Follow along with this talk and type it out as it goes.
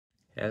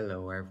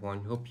Hello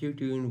everyone, hope you're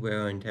doing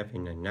well and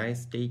having a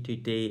nice day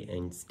today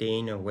and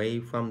staying away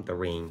from the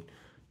rain.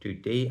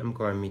 Today I'm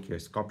going to make a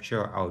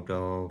sculpture out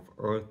of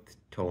earth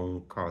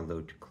tone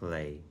colored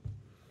clay.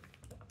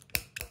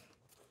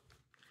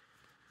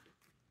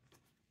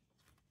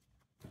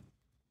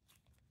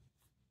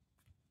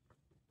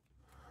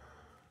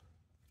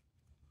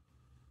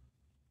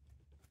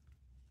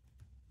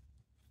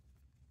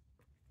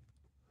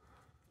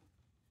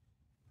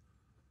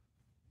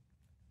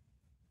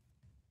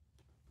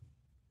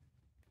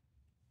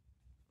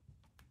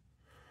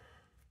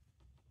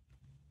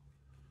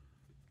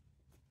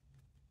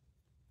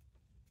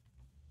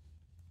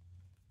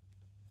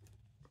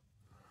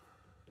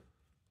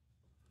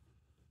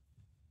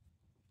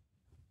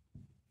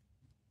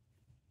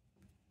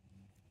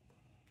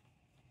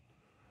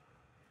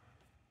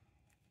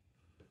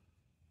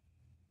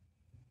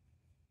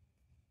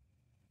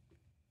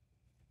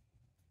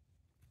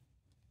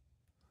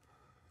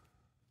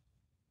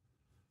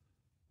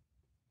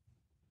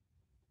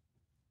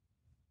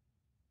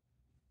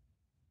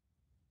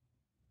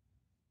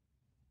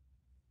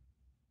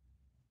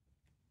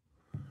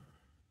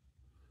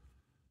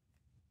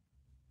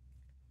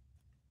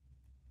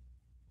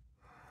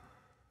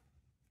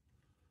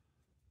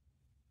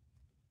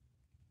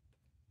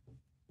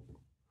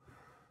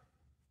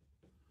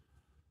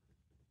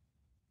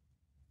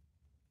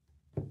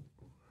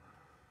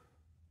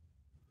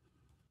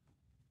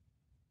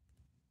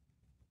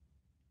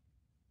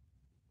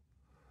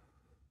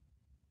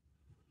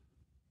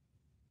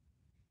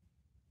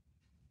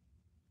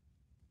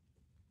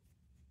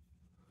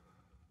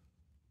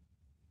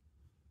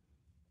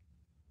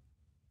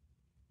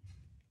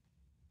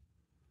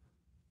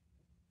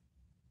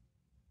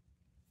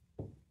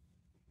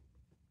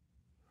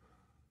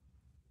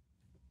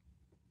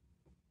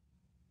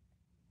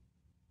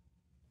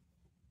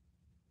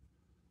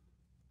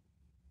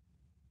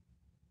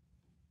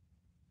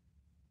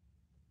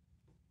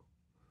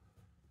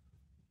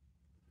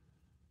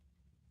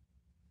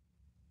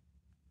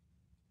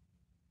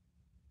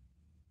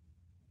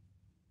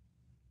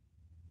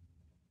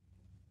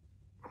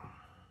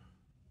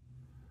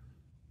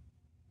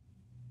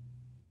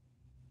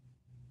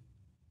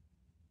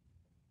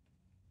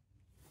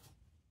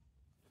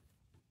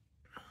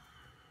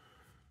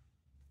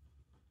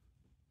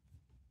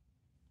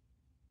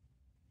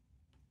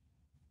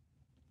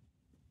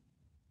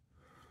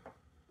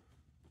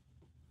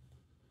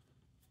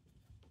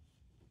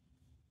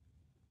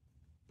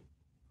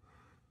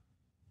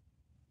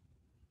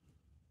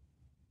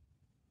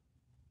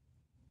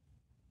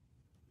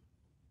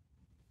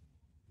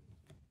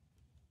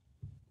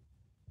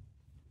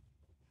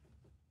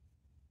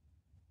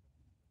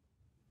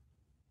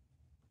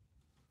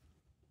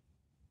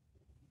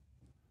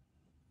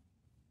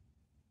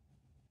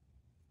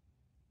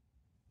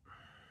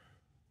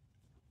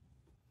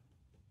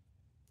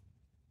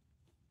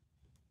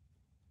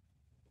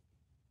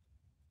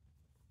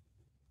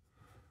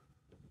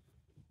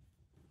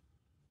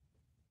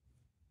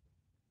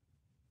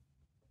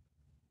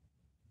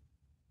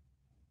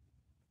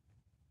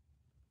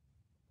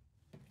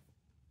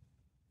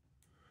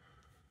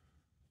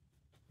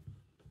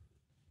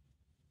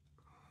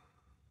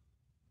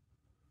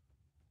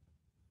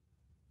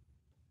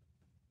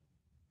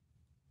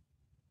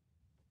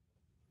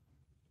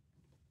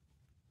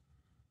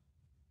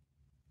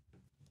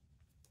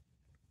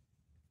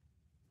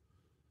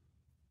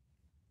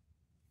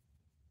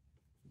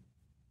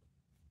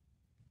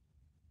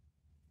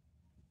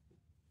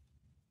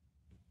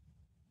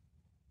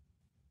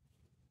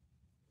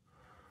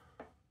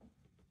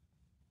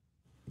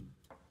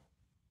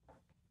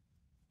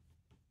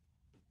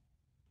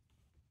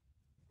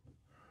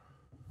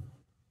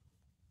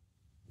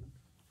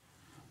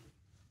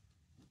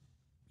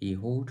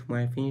 Behold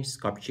my finished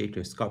sculpture,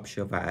 the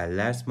sculpture by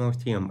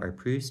Elasmothium, a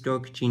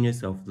prehistoric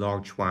genus of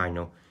large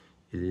rhino.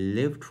 It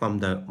lived from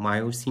the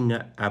Miocene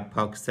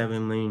epoch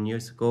 7 million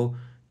years ago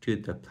to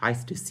the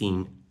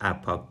Pleistocene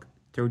epoch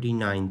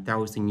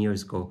 39,000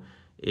 years ago.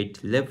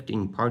 It lived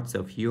in parts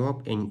of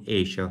Europe and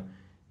Asia.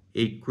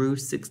 It grew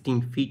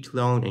 16 feet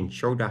long and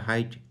showed a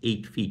height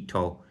 8 feet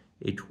tall.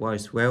 It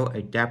was well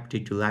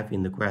adapted to life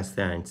in the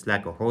grasslands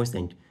like a horse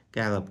and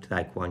galloped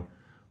like one.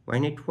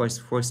 When it was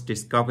first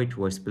discovered, it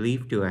was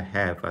believed to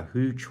have a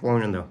huge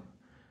horn on the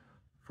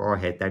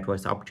forehead that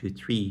was up to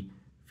 3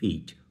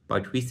 feet,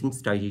 but recent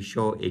studies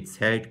show its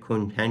head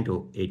couldn't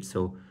handle it,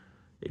 so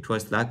it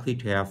was likely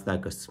to have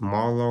like a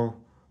smaller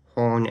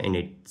horn and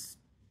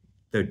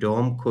the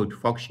dome could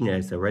function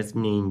as a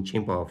resonating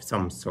chamber of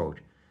some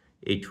sort.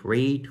 It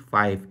weighed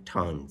 5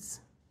 tons.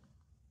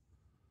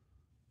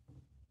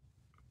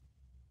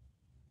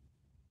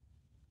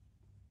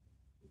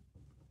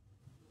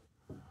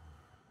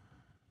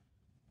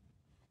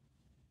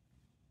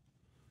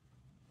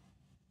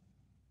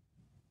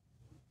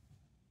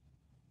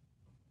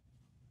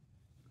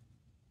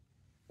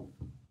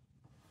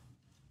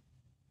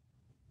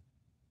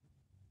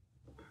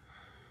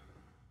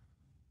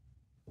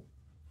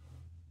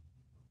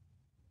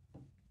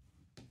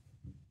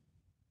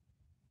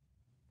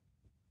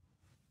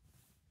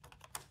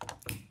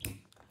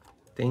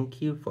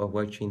 Thank you for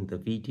watching the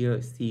video.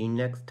 See you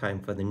next time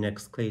for the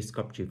next clay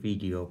sculpture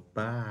video.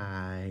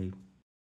 Bye.